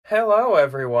Hello,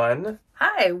 everyone.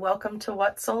 Hi, welcome to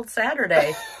What Sold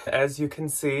Saturday. As you can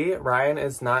see, Ryan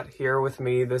is not here with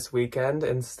me this weekend.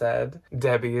 Instead,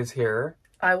 Debbie is here.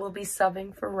 I will be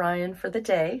subbing for Ryan for the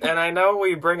day. And I know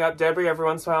we bring up Debbie every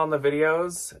once in a while in the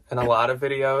videos, and a lot of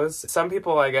videos. Some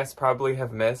people, I guess, probably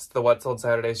have missed the What Sold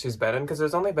Saturday she's been in, because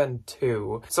there's only been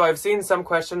 2. So I've seen some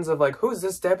questions of like, who's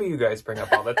this Debbie you guys bring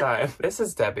up all the time? This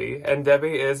is Debbie, and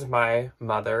Debbie is my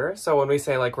mother. So when we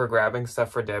say like we're grabbing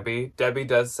stuff for Debbie, Debbie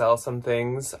does sell some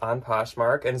things on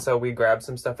Poshmark, and so we grab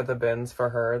some stuff at the bins for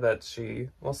her that she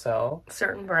will sell.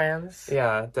 Certain brands.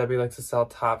 Yeah, Debbie likes to sell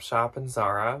Topshop and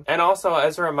Zara. And also,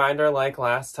 as a reminder, like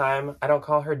last time, I don't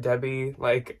call her Debbie,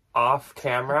 like, off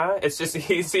camera. It's just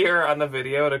easier on the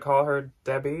video to call her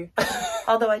Debbie.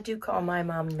 Although I do call my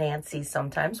mom Nancy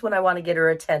sometimes when I want to get her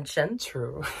attention.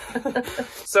 True.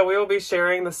 So we will be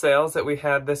sharing the sales that we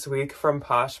had this week from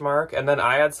Poshmark, and then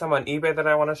I had some on eBay that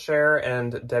I want to share,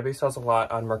 and Debbie sells a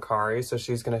lot on Mercari, so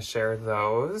she's going to share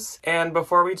those. And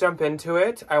before we jump into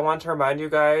it, I want to remind you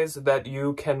guys that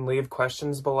you can leave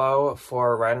questions below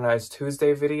for Ryan and I's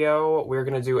Tuesday video. We're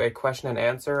going to do a question and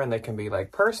answer, and they can be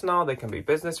like personal, they can be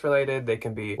business related, they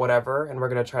can be whatever, and we're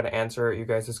going to try to answer you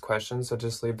guys' questions, so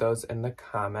just leave those in the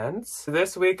comments.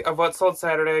 This week of What Sold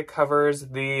Saturday covers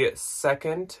the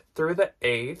 2nd through the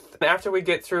 8th. And after we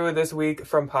get through this week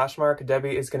from Poshmark,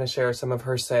 Debbie is going to share some of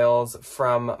her sales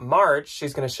from March.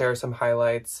 She's going to share some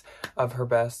highlights of her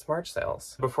best March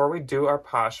sales. Before we do our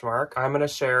Poshmark, I'm going to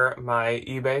share my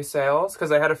eBay sales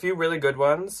because I had a few really good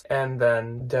ones, and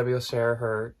then Debbie will share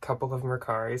her couple of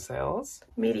Mercari sales.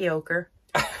 Mediocre.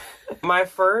 My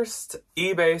first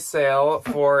eBay sale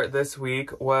for this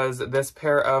week was this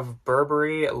pair of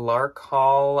Burberry Lark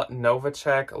Hall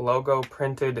Novacek logo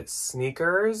printed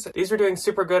sneakers. These were doing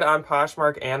super good on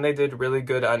Poshmark, and they did really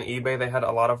good on eBay. They had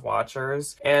a lot of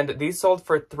watchers, and these sold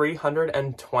for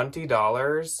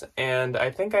 $320, and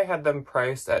I think I had them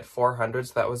priced at $400,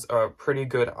 so that was a pretty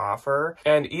good offer.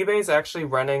 And eBay's actually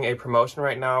running a promotion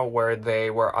right now where they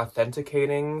were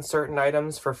authenticating certain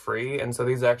items for free, and so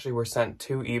these actually were sent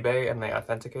to eBay and they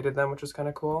authenticated them, which was kind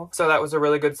of cool. So that was a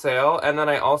really good sale. And then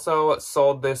I also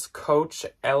sold this Coach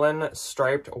Ellen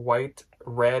striped white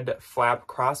red flap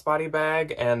crossbody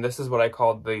bag, and this is what I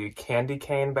called the candy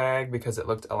cane bag because it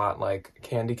looked a lot like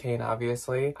candy cane,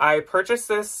 obviously. I purchased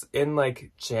this in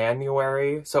like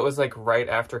January, so it was like right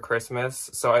after Christmas,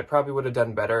 so I probably would have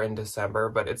done better in December,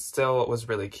 but it still was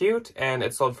really cute, and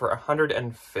it sold for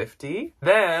 $150.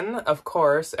 Then, of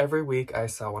course, every week I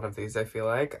sell one of these, I feel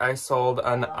like. I sold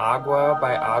an Agua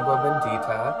by Agua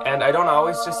Bendita, and I don't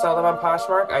always just sell them on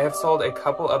Poshmark. I have sold a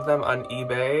couple of them on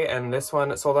eBay, and this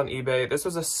one sold on eBay. This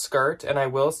was a skirt, and I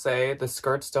will say the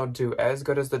skirts don't do as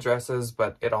good as the dresses,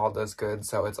 but it all does good,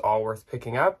 so it's all worth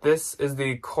picking up. This is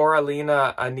the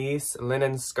Coralina Anise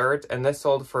linen skirt, and this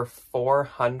sold for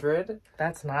 $400.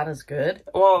 That's not as good.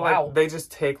 Well, wow. Like, they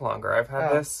just take longer. I've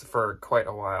had this for quite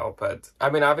a while, but I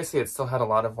mean, obviously it still had a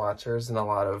lot of watchers and a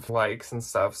lot of likes and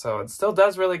stuff, so it still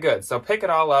does really good. So pick it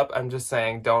all up. I'm just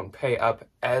saying don't pay up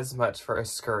as much for a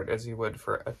skirt as you would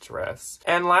for a dress.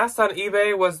 And last on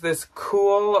eBay was this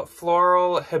cool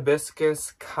floral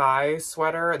hibiscus Kai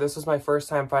sweater. This was my first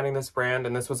time finding this brand,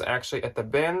 and this was actually at the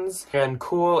bins. And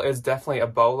Cool is definitely a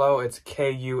bolo. It's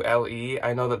K-U-L-E.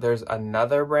 I know that there's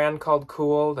another brand called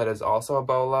Cool that is also a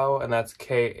bolo, and that's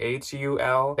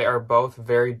K-H-U-L. They are both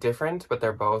very different, but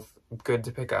they're both good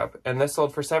to pick up. And this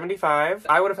sold for $75.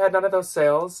 I would have had none of those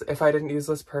sales if I didn't use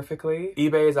List Perfectly.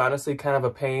 eBay is honestly kind of a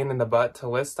pain in the butt to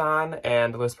list on,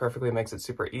 and List Perfectly makes it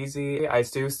super easy. I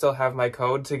do still have my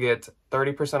code to get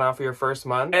 30% off of your first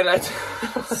month. And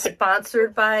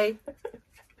Sponsored by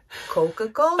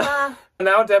Coca-Cola.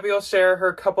 Now Debbie will share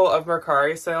her couple of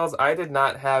Mercari sales. I did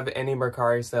not have any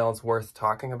Mercari sales worth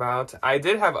talking about. I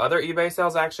did have other eBay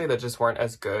sales actually that just weren't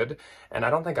as good, and I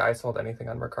don't think I sold anything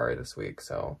on Mercari this week,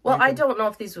 so. Well, I don't know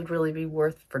if these would really be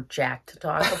worth for Jack to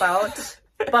talk about.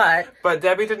 But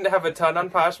Debbie didn't have a ton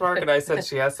on Poshmark, and I said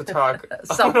she has to talk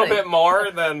a little bit more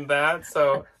than that,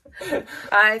 so.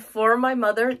 For my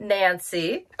mother,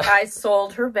 Nancy, I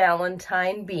sold her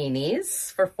Valentine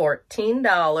beanies for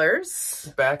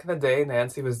 $14. Back in the day,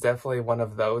 Nancy was definitely one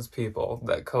of those people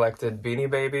that collected Beanie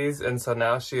Babies, and so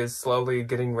now she is slowly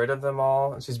getting rid of them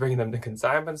all. She's bringing them to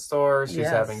consignment stores, she's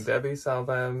having Debbie sell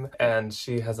them, and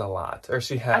she has a lot, or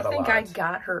she had a lot. I think I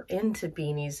got her into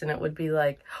beanies, and it would be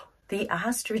like, the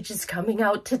ostrich is coming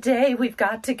out today, we've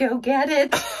got to go get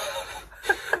it.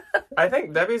 I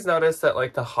think Debbie's noticed that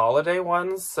like the holiday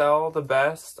ones sell the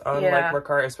best on like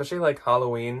Mercari, especially like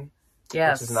Halloween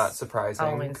Yes. Which is not surprising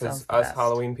Halloween because sounds the us best.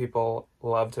 Halloween people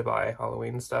love to buy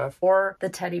Halloween stuff. Or the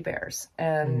teddy bears.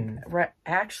 And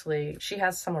actually, she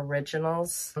has some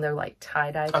originals. They're like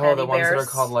tie-dye teddy bears. Oh, the ones that are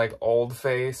called like Old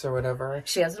Face or whatever.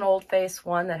 She has an Old Face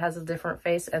one that has a different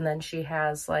face. And then she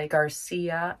has like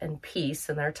Garcia and Peace,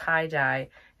 and they're tie-dye.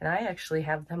 And I actually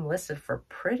have them listed for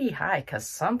pretty high because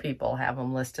some people have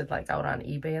them listed like out on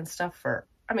eBay and stuff for,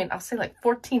 I mean, I'll say like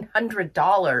 $1,400.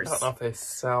 I don't know if they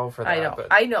sell for that.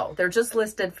 I know. They're just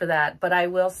listed for that. But I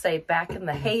will say back in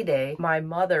the heyday, my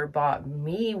mother bought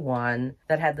me one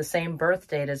that had the same birth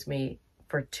date as me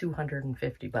for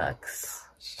 $250.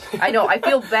 I know. I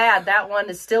feel bad. That one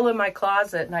is still in my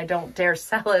closet and I don't dare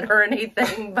sell it or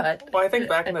anything, but... Well, I think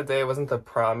back in the day, it wasn't the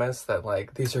promise that,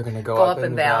 like, these are going to go up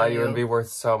in value and be worth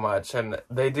so much. And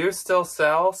they do still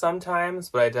sell sometimes,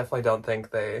 but I definitely don't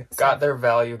think they got their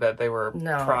value that they were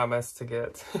promised to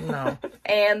get. No.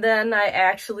 And then I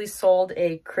actually sold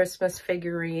a Christmas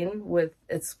figurine with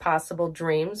its possible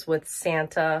dreams with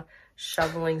Santa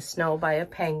shoveling snow by a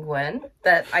penguin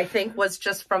that I think was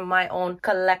just from my own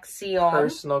collection.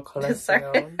 Personal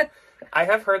collection. I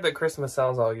have heard that Christmas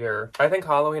sells all year. I think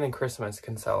Halloween and Christmas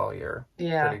can sell all year.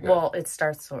 Yeah, well, it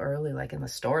starts so early, like in the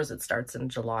stores, it starts in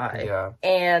July. Yeah.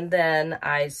 And then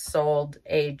I sold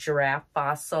a giraffe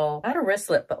fossil, not a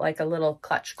wristlet, but like a little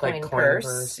clutch coin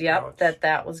purse. Yep,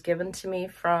 that was given to me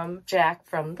from Jack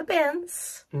from the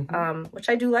Bins, which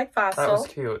I do like fossil. That was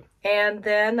cute. And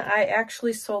then I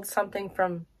actually sold something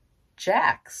from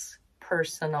Jack's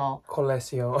personal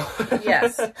collection.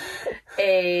 Yes,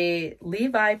 a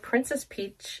Levi Princess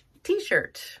Peach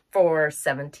t-shirt for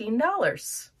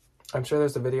 $17. I'm sure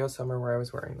there's a video somewhere where I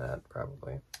was wearing that,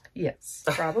 probably. Yes,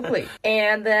 probably.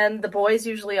 And then the boys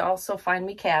usually also find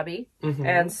me cabbie.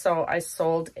 And so I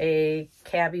sold a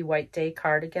cabbie White Day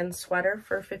cardigan sweater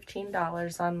for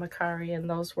 $15 on Mercari, and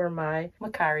those were my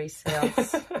Mercari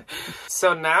sales.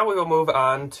 So now we will move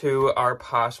on to our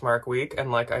Poshmark week.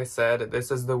 And like I said, this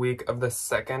is the week of the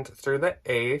 2nd through the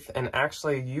 8th. And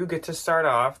actually, you get to start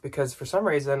off because for some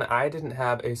reason, I didn't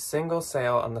have a single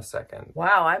sale on the 2nd.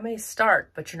 Wow, I may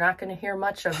start, but you're not going to hear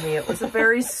much of me. It was a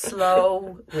very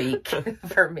slow week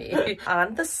for me.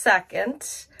 On the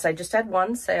 2nd, I just had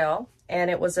one sale,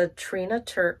 and it was a Trina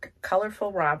Turk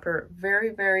colorful romper. Very,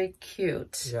 very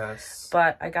cute. Yes.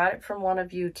 But I got it from one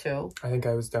of you two. I think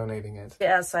I was donating it.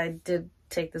 Yes, I did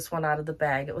take this one out of the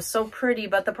bag. It was so pretty,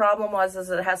 but the problem was is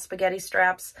it has spaghetti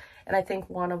straps, and I think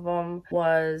one of them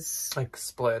was like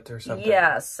split or something.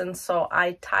 Yes, and so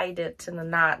I tied it in a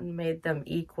knot and made them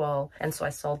equal, and so I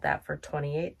sold that for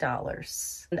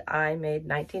 $28, and I made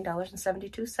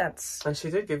 $19.72. And she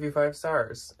did give you 5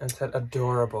 stars and said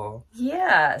adorable.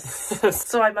 Yes.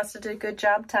 So I must have did a good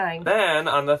job tying. Then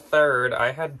on the 3rd,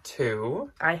 I had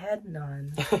 2. I had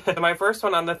none. My first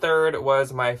one on the 3rd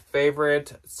was my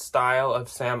favorite style of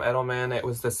Sam Edelman. It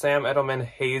was the Sam Edelman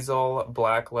Hazel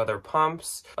black leather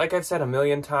pumps. Like I've said a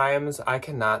million times, I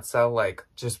cannot sell like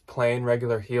just plain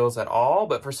regular heels at all,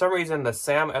 but for some reason the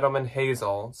Sam Edelman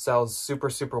Hazel sells super,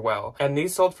 super well. And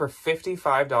these sold for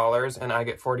 $55 and I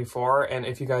get $44. And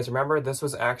if you guys remember, this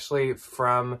was actually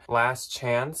from Last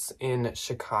Chance in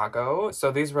Chicago.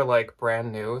 So these were like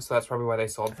brand new, so that's probably why they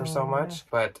sold for so much.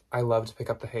 But I love to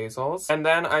pick up the Hazels. And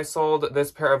then I sold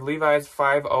this pair of Levi's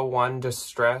 501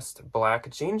 distressed black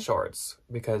jean shorts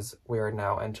because we are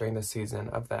now entering the season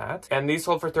of that. And these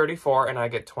sold for $34 and I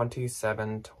get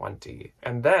 $27.20.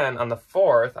 And then on the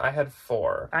 4th, I had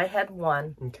 4. I had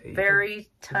 1. Okay. Very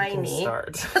tiny. You can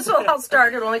start. So I'll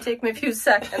start. It'll only take me a few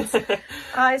seconds.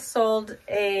 I sold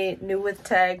a new with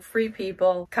tag, Free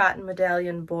People, cotton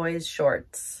medallion boys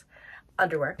shorts.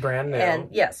 Underwear. Brand new. And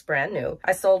yes, brand new.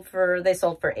 They sold for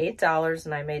 $8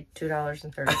 and I made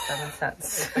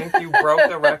 $2.37. I think you broke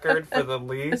the record for the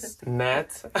least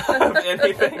net of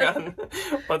anything on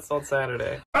What's Sold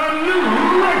Saturday. A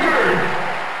new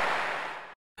record!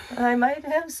 I might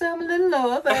have some a little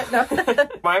lower, but no.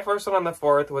 My first one on the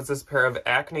 4th was this pair of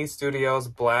Acne Studios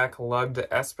black lugged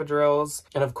espadrilles.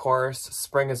 And of course,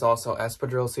 spring is also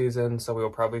espadrille season, so we will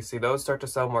probably see those start to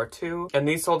sell more too. And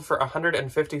these sold for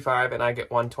 $155 and I get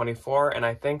 $124. And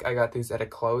I think I got these at a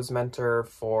Clothes Mentor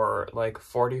for like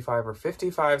 $45 or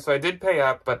 $55. So I did pay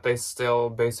up, but they still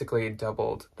basically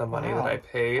doubled the money that I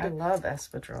paid. I love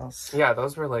espadrilles. Yeah,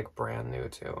 those were like brand new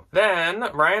too. Then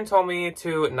Ryan told me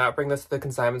to not bring this to the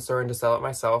consignment store and to sell it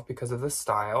myself because of the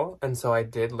style, and so I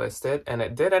did list it, and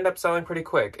it did end up selling pretty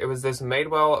quick. It was this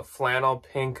Madewell flannel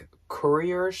pink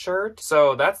Courier shirt.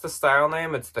 So that's the style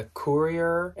name. It's the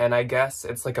Courier. And I guess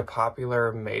it's like a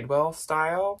popular Madewell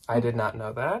style. I did not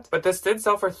know that. But this did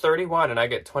sell for $31 and I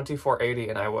get $24.80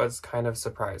 and I was kind of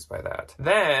surprised by that.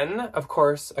 Then, of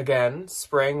course, again,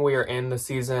 spring, we are in the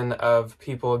season of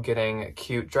people getting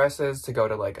cute dresses to go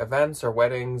to like events or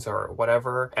weddings or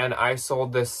whatever. And I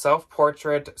sold this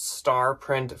self-portrait star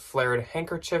print flared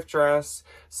handkerchief dress.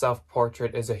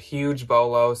 Self-portrait is a huge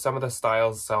bolo. Some of the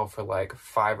styles sell for like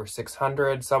 $500 or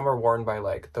 $600. Some are worn by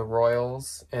like the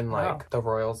royals in like the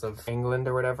royals of England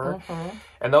or whatever.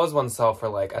 And those ones sell for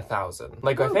like $1,000.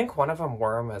 Like I think one of them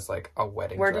wore them as like a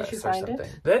wedding dress did you or find something.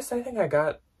 it? This I think I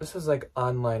got. This was like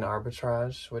online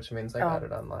arbitrage, which means I got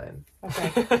it online.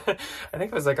 Okay. I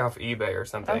think it was like off eBay or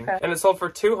something. Okay. And it sold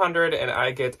for $200 and I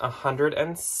get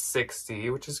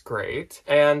 $160, which is great.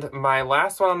 And my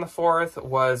last one on the 4th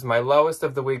was my lowest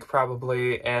of the week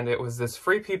probably, and it was this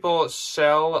Free People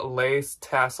shell lace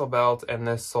tassel belt, and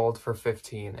this sold for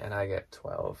 $15 and I get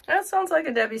 $12. That sounds like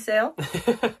a Debbie sale.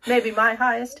 Maybe my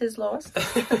highest, his lowest.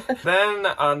 Then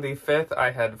on the 5th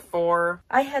I had 4.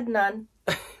 I had none.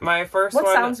 My first What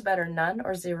one... sounds better, none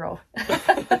or 0?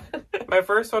 My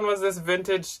first one was this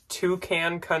vintage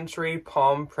Toucan Country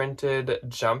palm printed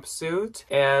jumpsuit.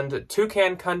 And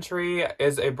Toucan Country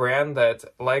is a brand that,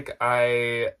 like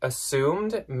I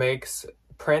assumed, makes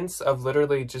prints of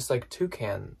literally just like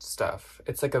toucan stuff.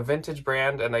 It's like a vintage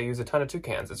brand and I use a ton of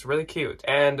toucans. It's really cute.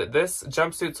 And this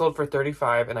jumpsuit sold for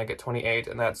 $35 and I get $28,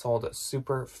 and that sold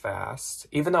super fast.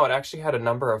 Even though it actually had a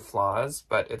number of flaws,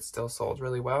 but it still sold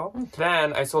really well.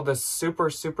 Then I sold this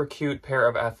super, super cute pair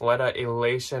of Athleta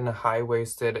Elation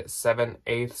high-waisted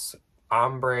 7/8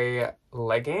 ombre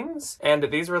leggings, and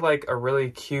these were like a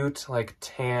really cute like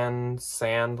tan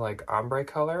sand like ombre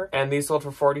color, and these sold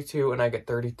for $42 and I get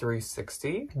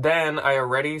 $33.60. Then I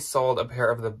already sold a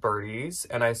pair of the Birdies,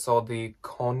 and I sold the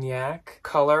cognac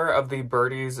color of the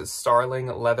Birdies Starling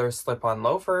leather slip-on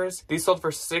loafers. These sold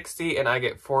for $60 and I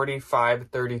get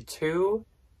 $45.32.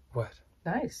 What?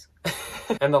 Nice.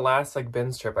 And the last like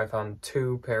bin strip, I found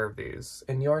 2 pair of these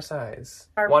in your size.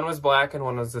 One was black and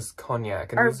one was this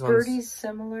cognac. And are these Birdies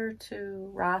similar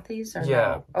to Rothy's or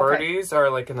yeah, no? Okay. Birdies are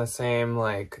like in the same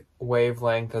like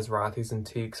wavelength as Rothy's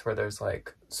Antiques, where there's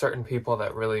like certain people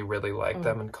that really, really like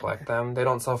them and collect them. They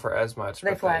don't sell for as much.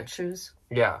 They flat shoes.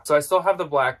 Yeah. So I still have the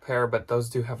black pair, but those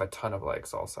do have a ton of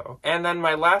legs also. And then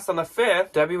my last on the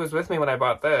 5th, Debbie was with me when I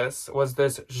bought this, was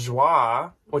this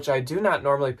Joie, which I do not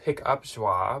normally pick up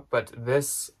Joie, but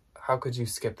this... How could you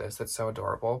skip this? It's so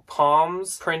adorable.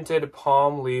 Palms printed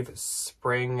palm leaf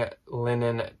spring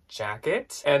linen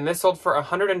jacket. And this sold for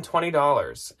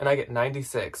 $120 and I get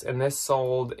 $96. And this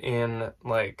sold in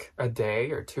like a day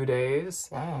or 2 days.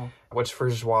 Wow. Which for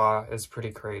Joie is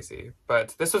pretty crazy.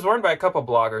 But this was worn by a couple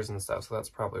bloggers and stuff, so that's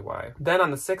probably why. Then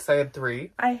on the 6th, I had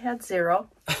 3. I had 0.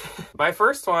 My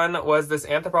first one was this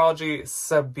Anthropologie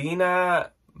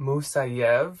Sabina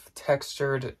Musayev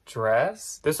textured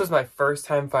dress. This was my first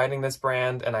time finding this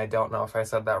brand, and I don't know if I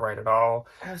said that right at all.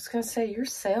 I was gonna say, your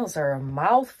sales are a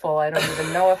mouthful. I don't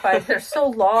even know if they're so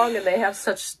long and they have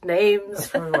such names. That's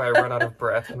probably why I run out of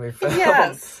breath when we film.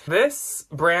 Yes. This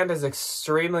brand is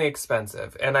extremely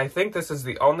expensive, and I think this is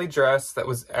the only dress that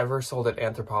was ever sold at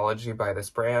Anthropologie by this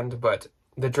brand, but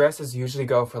the dresses usually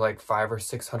go for like $500 or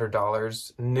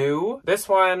 $600 new. This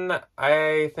one,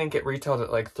 I think it retailed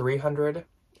at like $300.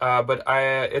 But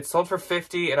it sold for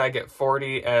 $50 and I get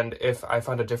 $40, and if I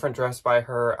found a different dress by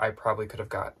her, I probably could have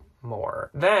got more.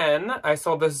 Then I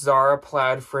sold this Zara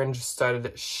plaid fringe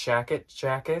studded shacket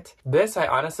jacket. This I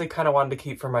honestly kind of wanted to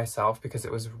keep for myself because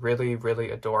it was really, really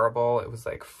adorable. It was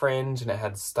like fringe and it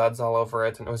had studs all over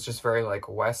it, and it was just very like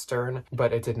Western,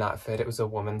 but it did not fit. It was a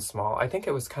woman's small. I think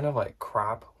it was kind of like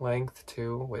crop length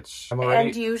too, which I'm already...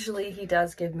 And usually he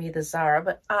does give me the Zara,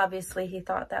 but obviously he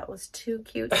thought that was too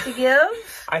cute to give.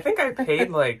 I think I paid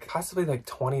like possibly like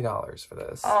 $20 for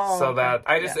this. Oh, so okay. that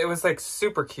I just, it was like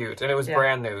super cute, and it was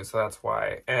brand new, so that's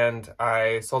why. And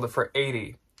I sold it for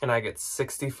 $80 and I get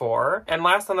 $64. And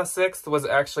last on the 6th was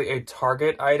actually a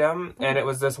Target item, and it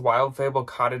was this Wild Fable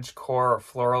cottage core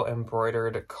floral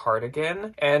embroidered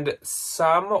cardigan. And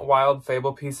some Wild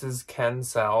Fable pieces can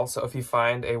sell, so if you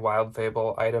find a Wild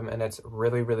Fable item and it's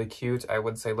really, really cute, I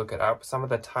would say look it up. Some of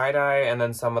the tie-dye and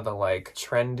then some of the like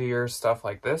trendier stuff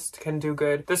like this can do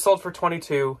good. This sold for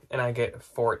 $22 and I get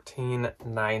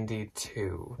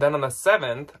 $14.92. Then on the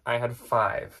 7th, I had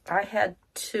 5. I had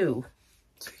 2.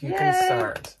 You can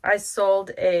start. I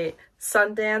sold a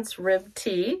Sundance rib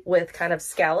tee with kind of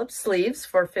scalloped sleeves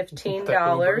for $15.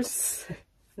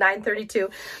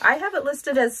 $9.32. I have it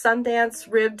listed as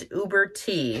Sundance ribbed Uber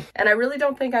tee, and I really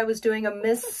don't think I was doing a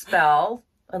misspell.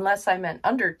 unless I meant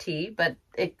under T, but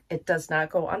it does not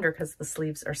go under because the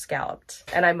sleeves are scalloped.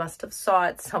 And I must have saw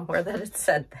it somewhere that it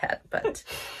said that, but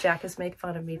Jack has made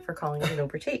fun of me for calling it an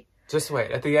Uber T. Just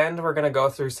wait. At the end, we're going to go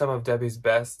through some of Debbie's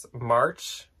best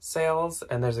March sales,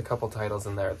 and there's a couple titles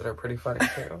in there that are pretty funny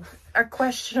too. Are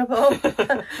questionable.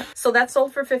 So that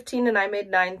sold for $15 and I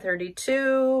made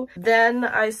 $9.32. Then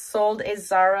I sold a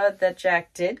Zara that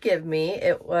Jack did give me.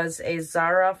 It was a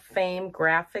Zara Fame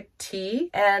graphic tee.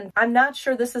 And I'm not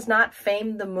sure, this is not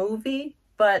Fame the movie,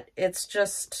 but it's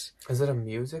just... Is it a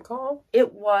musical?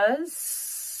 It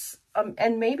was...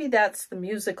 and maybe that's the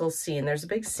musical scene. There's a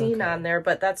big scene on there,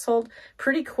 but that sold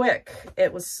pretty quick.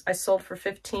 I sold for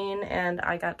 $15 and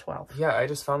I got $12. Yeah, I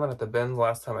just found that at the bins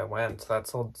last time I went. That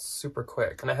sold super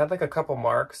quick. And I had like a couple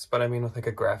marks, but I mean with like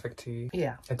a graphic tee.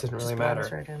 Yeah. It didn't really matter.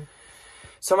 Right in.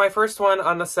 So my first one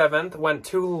on the 7th went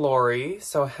to Lori.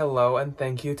 So hello and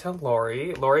thank you to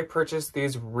Lori. Lori purchased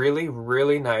these really,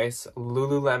 really nice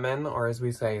Lululemon, or as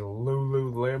we say,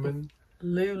 Lululemon.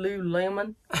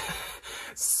 Lululemon.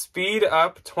 Speed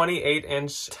Up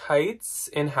 28-inch tights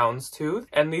in houndstooth,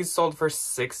 and these sold for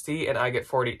 $60 and I get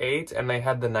 $48, and they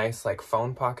had the nice like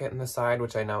phone pocket in the side,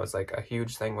 which I know is like a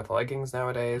huge thing with leggings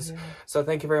nowadays. So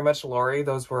thank you very much, Lori.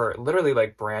 Those were literally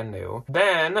like brand new.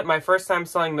 Then my first time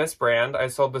selling this brand, I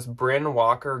sold this Bryn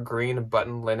Walker green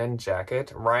button linen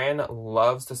jacket. Ryan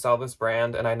loves to sell this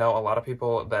brand, and I know a lot of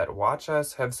people that watch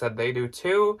us have said they do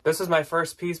too. This was my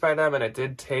first piece by them, and it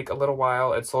did take a little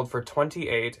while. It sold for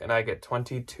 $28 and I get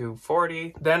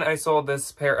 $22.40. Then I sold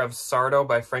this pair of Sardo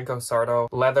by Franco Sardo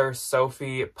leather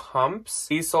Sophie pumps.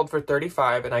 These sold for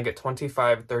 $35 and I get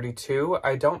 $25.32.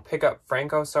 I don't pick up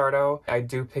Franco Sardo. I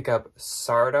do pick up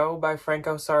Sardo by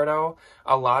Franco Sardo.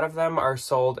 A lot of them are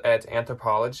sold at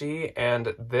Anthropologie,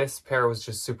 and this pair was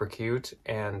just super cute.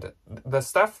 And the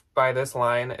stuff by this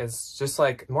line is just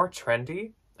like more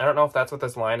trendy. I don't know if that's what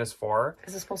this line is for.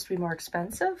 Is it supposed to be more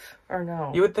expensive or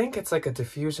no? You would think it's like a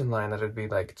diffusion line that would be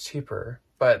like cheaper.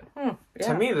 But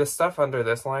to me, the stuff under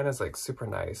this line is like super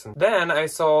nice. And then I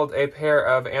sold a pair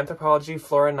of Anthropologie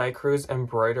Flora Night Cruise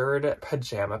embroidered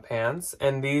pajama pants.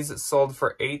 And these sold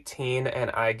for $18 and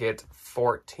I get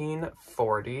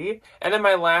 $14.40. And then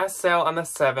my last sale on the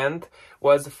 7th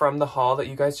was from the haul that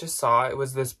you guys just saw. It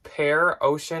was this Pear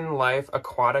Ocean Life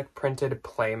aquatic printed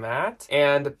playmat.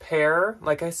 And Pear,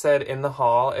 like I said in the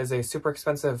haul, is a super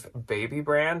expensive baby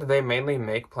brand. They mainly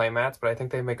make playmats, but I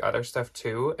think they make other stuff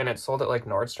too. And it sold at like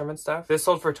Nordstrom and stuff. This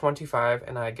sold for $25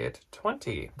 and I get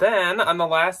 $20. Then on the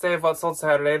last day of What Sold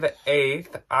Saturday, the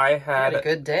 8th, I had a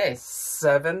good day.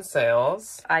 7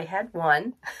 sales. I had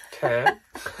one. Okay.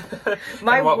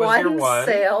 My one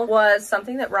sale was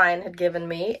something that Ryan had given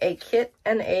me, a Kit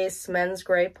and Ace men's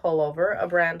gray pullover, a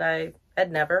brand I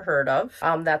had never heard of.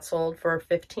 That sold for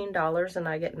 $15 and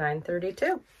I get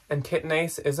 $9.32. And Kitten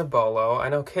Ace is a bolo. I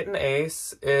know Kitten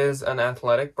Ace is an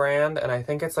athletic brand, and I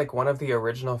think it's like one of the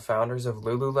original founders of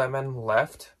Lululemon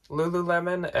left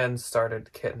Lululemon and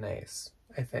started Kitten Ace,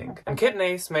 I think. And Kitten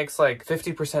Ace makes like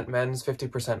 50% men's,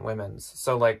 50% women's.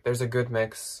 So like there's a good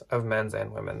mix of men's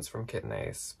and women's from Kitten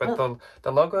Ace. But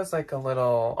the logo is like a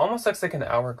little, almost looks like an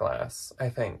hourglass, I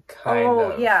think, kind of.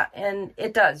 Oh, yeah, and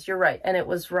it does. You're right. And it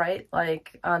was right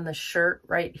like on the shirt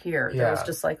right here. There was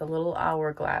just like a little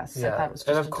hourglass. Yeah. I thought it was just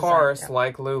and of course,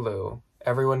 like Lulu,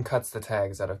 everyone cuts the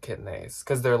tags out of Kitten Ace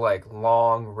because they're like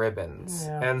long ribbons.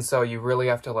 Yeah. And so you really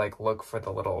have to like look for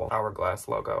the little hourglass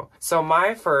logo. So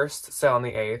my first sale on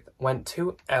the 8th went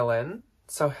to Ellen.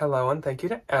 So hello and thank you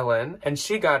to Ellen. And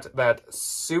she got that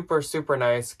super, super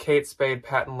nice Kate Spade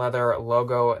patent leather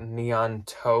logo neon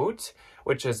tote,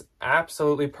 which is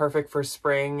absolutely perfect for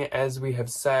spring. As we have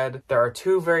said, there are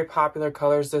 2 very popular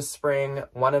colors this spring.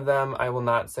 One of them I will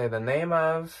not say the name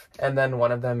of, and then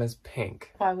one of them is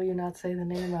pink. Why will you not say the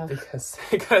name of?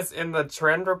 Because in the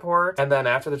trend report, and then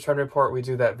after the trend report, we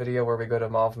do that video where we go to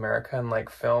Mall of America and like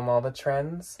film all the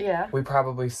trends. Yeah. We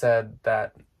probably said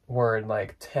that word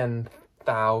like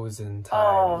 10,000 times.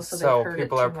 Oh, so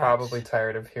people are probably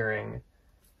tired of hearing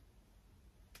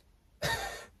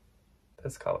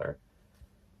this color.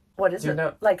 What is it?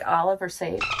 Know? Like olive or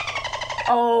sage?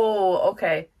 Oh,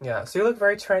 okay. Yeah, so you look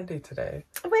very trendy today.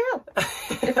 Well,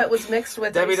 if it was mixed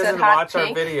with Debbie doesn't watch our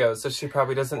videos, so she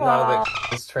probably doesn't know that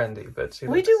it's trendy, but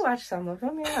we do watch some of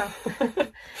them, yeah.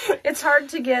 It's hard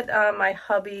to get my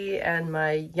hubby and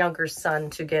my younger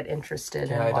son to get interested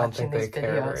in watching these videos. I don't think they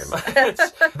care very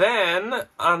much. Then,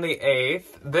 on the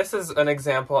 8th, this is an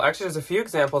example, actually there's a few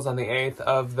examples on the 8th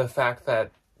of the fact that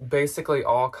basically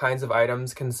all kinds of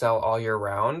items can sell all year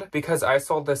round, because I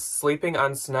sold this Sleeping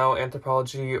on Snow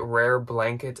Anthropologie Rare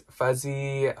Blanket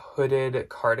Fuzzy Hooded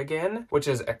Cardigan, which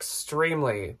is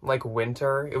extremely like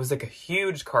winter. It was like a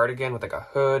huge cardigan with like a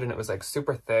hood, and it was like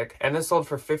super thick. And this sold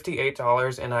for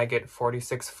 $58 and I get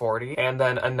 $46.40. And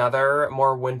then another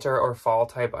more winter or fall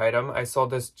type item, I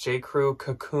sold this J. Crew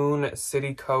Cocoon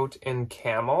City Coat in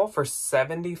camel for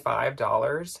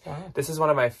 $75. Wow. This is one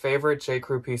of my favorite J.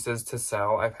 Crew pieces to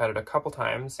sell. I've had it a couple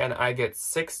times and I get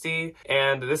 $60.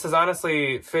 And this is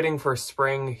honestly fitting for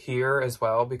spring here as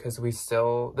well, because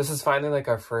this is finally like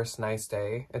our first nice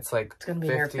day. It's like It's gonna be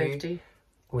near 50.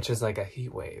 which is like a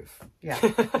heat wave. Yeah.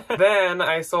 Then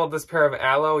I sold this pair of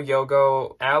Aloe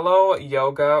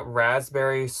Yoga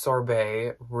Raspberry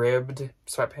Sorbet Ribbed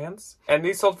sweatpants. And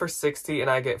these sold for $60 and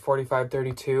I get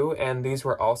 $45.32. And these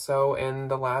were also in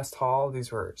the last haul.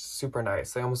 These were super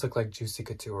nice. They almost look like Juicy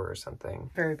Couture or something.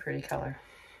 Very pretty color.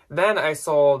 Then I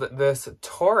sold this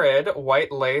Torrid white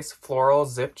lace floral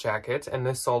zip jacket, and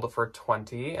this sold for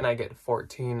 $20 and I get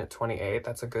 $14.28.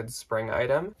 That's a good spring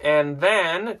item. And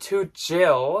then to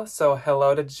Jill, so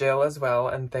hello to Jill as well,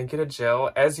 and thank you to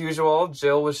Jill. As usual,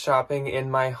 Jill was shopping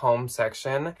in my home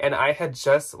section, and I had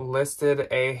just listed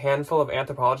a handful of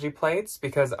Anthropologie plates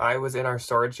because I was in our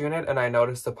storage unit and I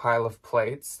noticed a pile of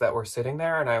plates that were sitting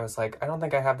there, and I was like, I don't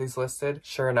think I have these listed.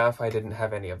 Sure enough, I didn't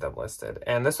have any of them listed.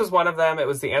 And this was one of them. It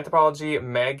was the Anthropologie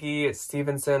Maggie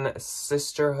Stevenson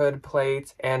Sisterhood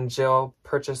plate, and Jill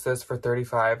purchased this for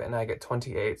 $35 and I get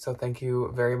 $28. So thank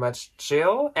you very much,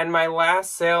 Jill. And my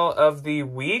last sale of the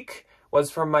week was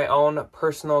from my own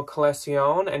personal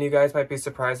collection, and you guys might be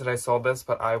surprised that I sold this,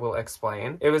 but I will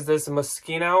explain. It was this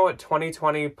Moschino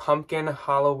 2020 Pumpkin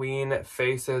Halloween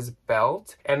Faces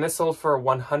belt, and this sold for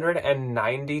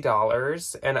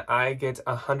 $190, and I get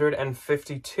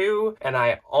 $152, and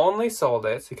I only sold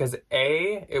it because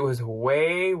A, it was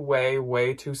way, way,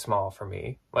 way too small for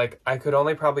me. Like, I could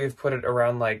only probably have put it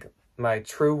around, like, my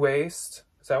true waist.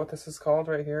 Is that what this is called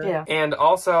right here? Yeah. And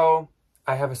also,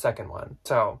 I have a second one,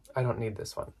 so I don't need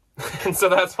this one. And so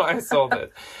that's why I sold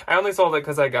it. I only sold it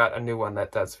because I got a new one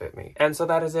that does fit me. And so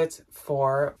that is it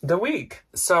for the week.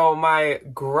 So my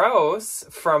gross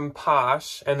from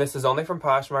Posh, and this is only from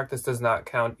Poshmark, this does not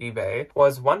count eBay,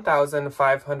 was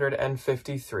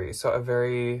 $1,553. So a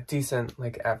very decent,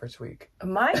 like, average week.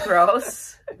 My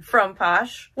gross from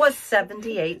Posh was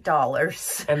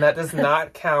 $78. And that does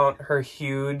not count her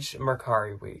huge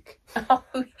Mercari week. Oh,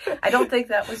 I don't think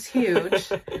that was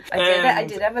huge. I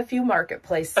did have a few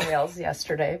marketplace sales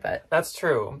yesterday, but that's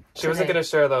true. She wasn't going to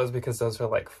share those because those were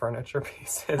like furniture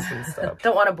pieces and stuff.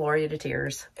 Don't want to bore you to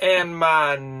tears. And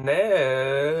my net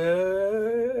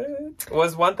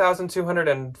was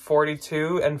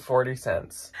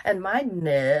 $1,242.40. And my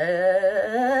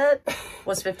net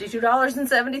was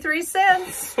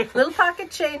 $52.73. Little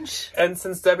pocket change. And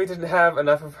since Debbie didn't have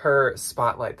enough of her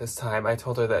spotlight this time, I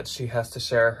told her that she has to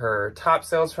share her top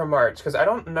sales from March, because I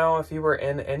don't know if you were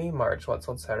in any March What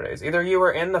Sold Saturdays. Either you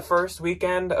were in the first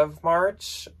weekend of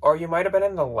March, or you might have been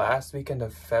in the last weekend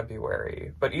of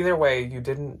February. But either way, you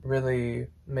didn't really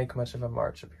make much of a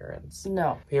March appearance.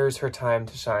 No. Here's her time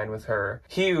to shine with her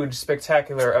huge,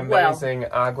 spectacular, amazing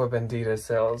Agua Bendita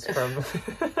sales from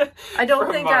I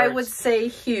don't think March. I would say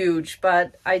huge,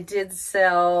 but I did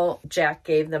sell, Jack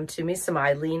gave them to me, some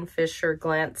Eileen Fisher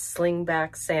Glance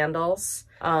slingback sandals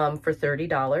for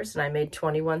 $30, and I made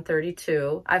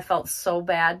 $21.32. I felt so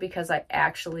bad because I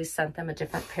actually sent them a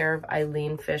different pair of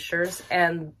Eileen Fishers,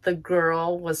 and the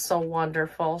girl was so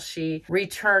wonderful. She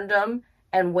returned them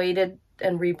and waited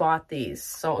and rebought these.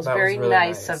 So it was very really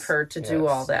nice of her to do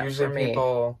all that Usually for me.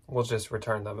 People will just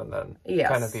return them and then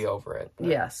kind of be over it. But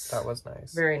yes. That was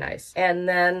nice. Very nice. And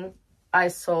then I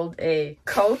sold a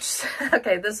Coach.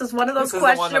 Okay, this is one of those questionables. This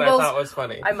is the one that I thought was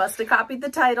funny. I must have copied the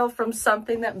title from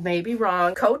something that may be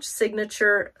wrong. Coach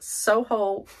Signature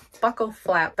Soho Buckle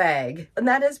Flap Bag. And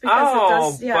that is because it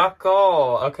does,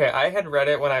 buckle. Okay, I had read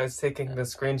it when I was taking the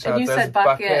screenshot. And you said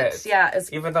bucket. Yeah.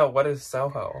 Even though, what is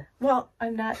Soho? Well,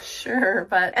 I'm not sure,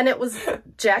 but, and it was,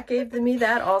 Jack gave me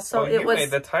that also. Well, you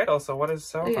made the title, so what is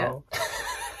Soho? Yeah.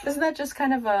 Isn't that just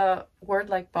kind of a word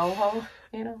like boho,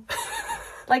 you know?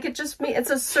 Like it just means, it's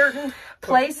a certain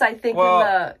place, I think, in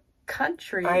the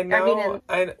country. I know.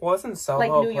 I wasn't Soho like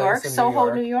New York,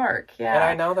 Soho, New York. Yeah. And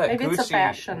I know that maybe it's a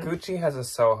fashion. Gucci has a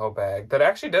Soho bag that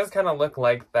actually does kind of look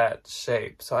like that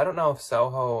shape. So I don't know if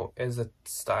Soho is a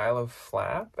style of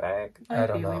flap bag. I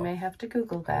don't know. We may have to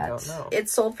Google that. I don't know. It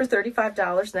sold for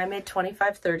 $35 and I made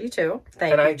 $25.32.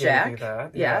 Thank you, Jack. Gave you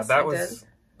that. Yes, that was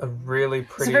a really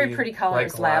pretty... It's a very pretty color. Like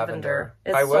It's lavender.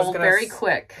 It's I was sold gonna very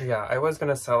quick. Yeah, I was going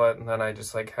to sell it, and then I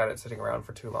just like had it sitting around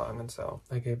for too long, and so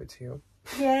I gave it to you.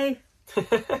 Yay.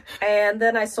 And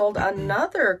then I sold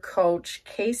another Coach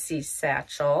Casey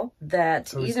satchel that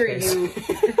Who's either Casey? you...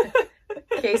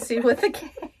 Casey with a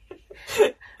K.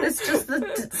 It's just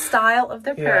the style of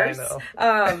their purse. Yeah,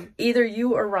 I know. Either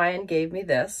you or Ryan gave me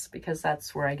this because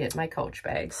that's where I get my Coach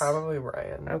bags. Probably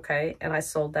Ryan. Okay, and I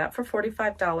sold that for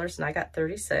 $45 and I got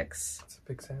 $36. It's a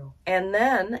big sale. And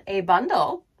then a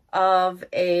bundle of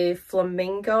a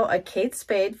Kate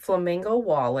Spade flamingo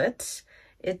wallet.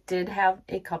 It did have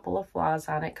a couple of flaws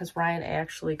on it because Ryan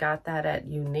actually got that at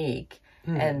Unique.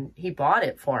 And he bought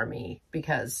it for me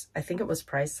because I think it was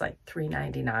priced like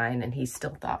 $3.99, and he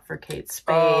still thought for Kate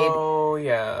Spade. Oh,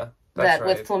 yeah. That's That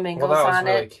right. with flamingos Well, that was on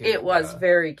really it. cute, It was yeah.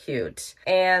 very cute.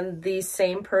 And the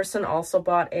same person also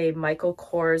bought a Michael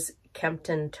Kors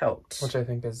Kempton tote. Which I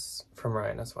think is from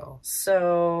Ryan as well.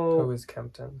 So... Who is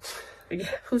Kempton?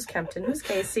 Who's Kempton? Who's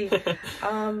Casey?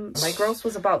 My gross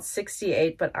was about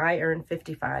 $68, but I earned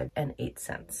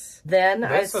 55.08. Then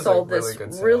This I was sold a really this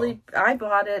good sale. really. I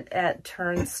bought it at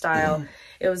Turnstile.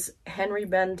 It was Henry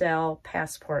Bendel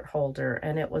passport holder,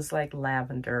 and it was like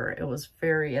lavender. It was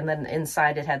very, and then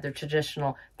inside it had the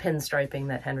traditional pinstriping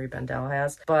that Henry Bendel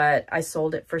has. But I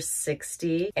sold it for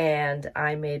 $60, and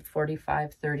I made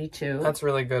 $45.32. That's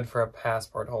really good for a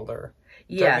passport holder.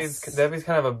 Yes. Debbie's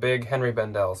kind of a big Henry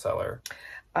Bendel seller.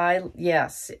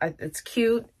 It's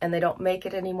cute, and they don't make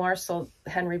it anymore, so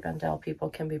Henry Bendel people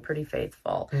can be pretty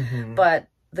faithful. Mm-hmm. But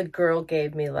the girl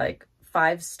gave me like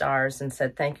 5 stars and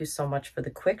said, "Thank you so much for the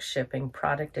quick shipping.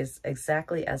 Product is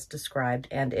exactly as described,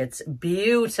 and it's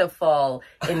beautiful,"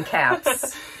 in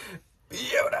caps.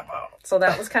 Beautiful. So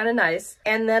that was kind of nice.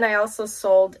 And then I also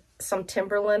sold some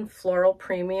Timberland floral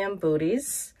premium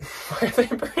booties. Why are they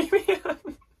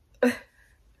premium?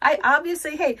 I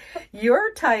obviously, hey,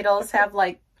 your titles have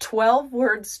like 12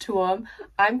 words to them.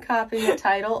 I'm copying a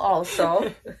title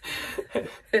also.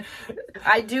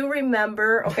 I do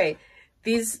remember, okay,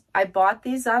 I bought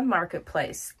these on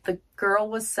Marketplace. The girl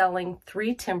was selling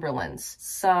 3 Timberlands,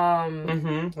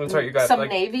 some That's right, you got some like,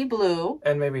 navy blue,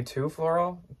 and maybe 2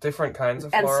 floral, different kinds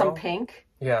of and floral. some pink,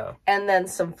 Yeah. and then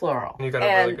some floral. You got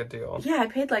a really good deal. Yeah, I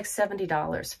paid like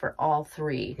 $70 for all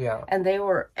 3. Yeah. And they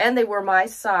were my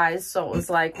size, so it was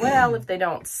like, well, if they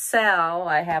don't sell,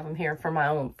 I have them here for my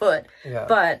own foot. Yeah.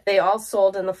 But they all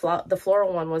sold, and the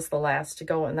floral one was the last to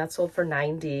go, and that sold for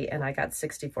 $90, and I got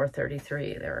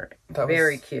 $64.33. They were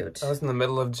very cute. That was in the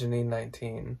middle of Janine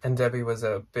 19, and Debbie was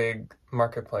a big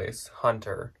Marketplace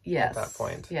hunter at that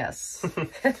point. Yes.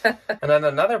 And then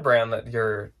another brand that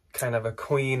you're kind of a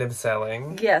queen of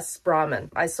selling. Yes, Brahmin.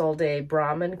 I sold a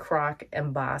Brahmin Croc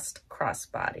embossed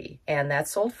crossbody, and that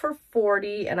sold for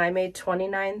 $40, and I made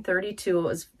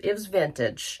 $29.32. It was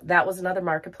vintage. That was another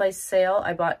Marketplace sale.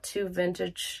 I bought 2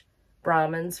 vintage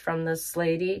Brahmins from this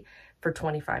lady for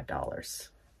 $25.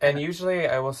 And usually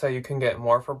I will say you can get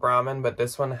more for Brahmin, but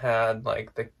this one had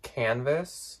like the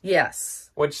canvas. Yes.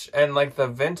 And like the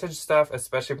vintage stuff,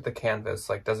 especially with the canvas,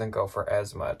 like doesn't go for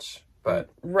as much.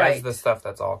 But Right. as the stuff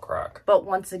that's all croc. But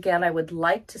once again, I would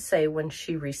like to say when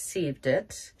she received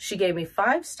it, she gave me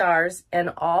 5 stars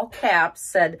and all caps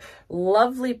said,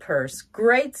 "Lovely purse,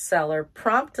 great seller,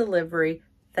 prompt delivery.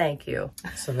 Thank you."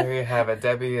 So there you have it.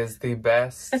 Debbie is the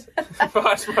best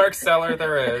Poshmark seller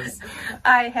there is.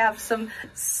 I have some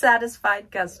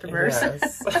satisfied customers.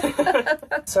 Yes.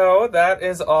 So that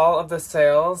is all of the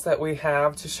sales that we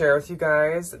have to share with you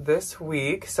guys this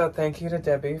week. So thank you to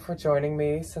Debbie for joining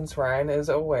me since Ryan is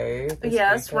away this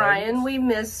Yes, weekend. Ryan, we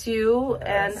miss you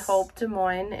and Yes. hope Des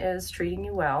Moines is treating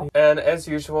you well. And as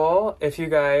usual, if you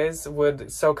guys would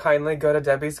so kindly go to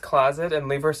Debbie's closet and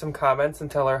leave her some comments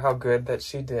and tell her how good that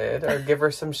she did, or give her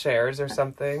some shares or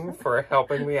something for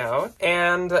helping me out.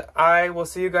 And I will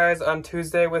see you guys on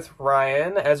Tuesday with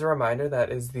Ryan. As a reminder,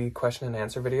 that is the question and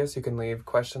answer video, so you can leave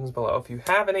questions below if you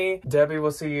have any. Debbie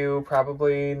will see you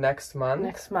probably next month.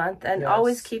 Next month. And Yes.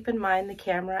 always keep in mind the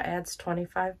camera adds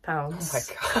 25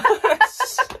 pounds. Oh my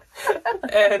gosh.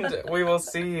 And we will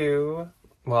see you,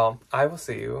 well, I will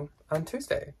see you on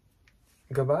Tuesday.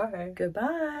 Goodbye.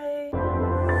 Goodbye.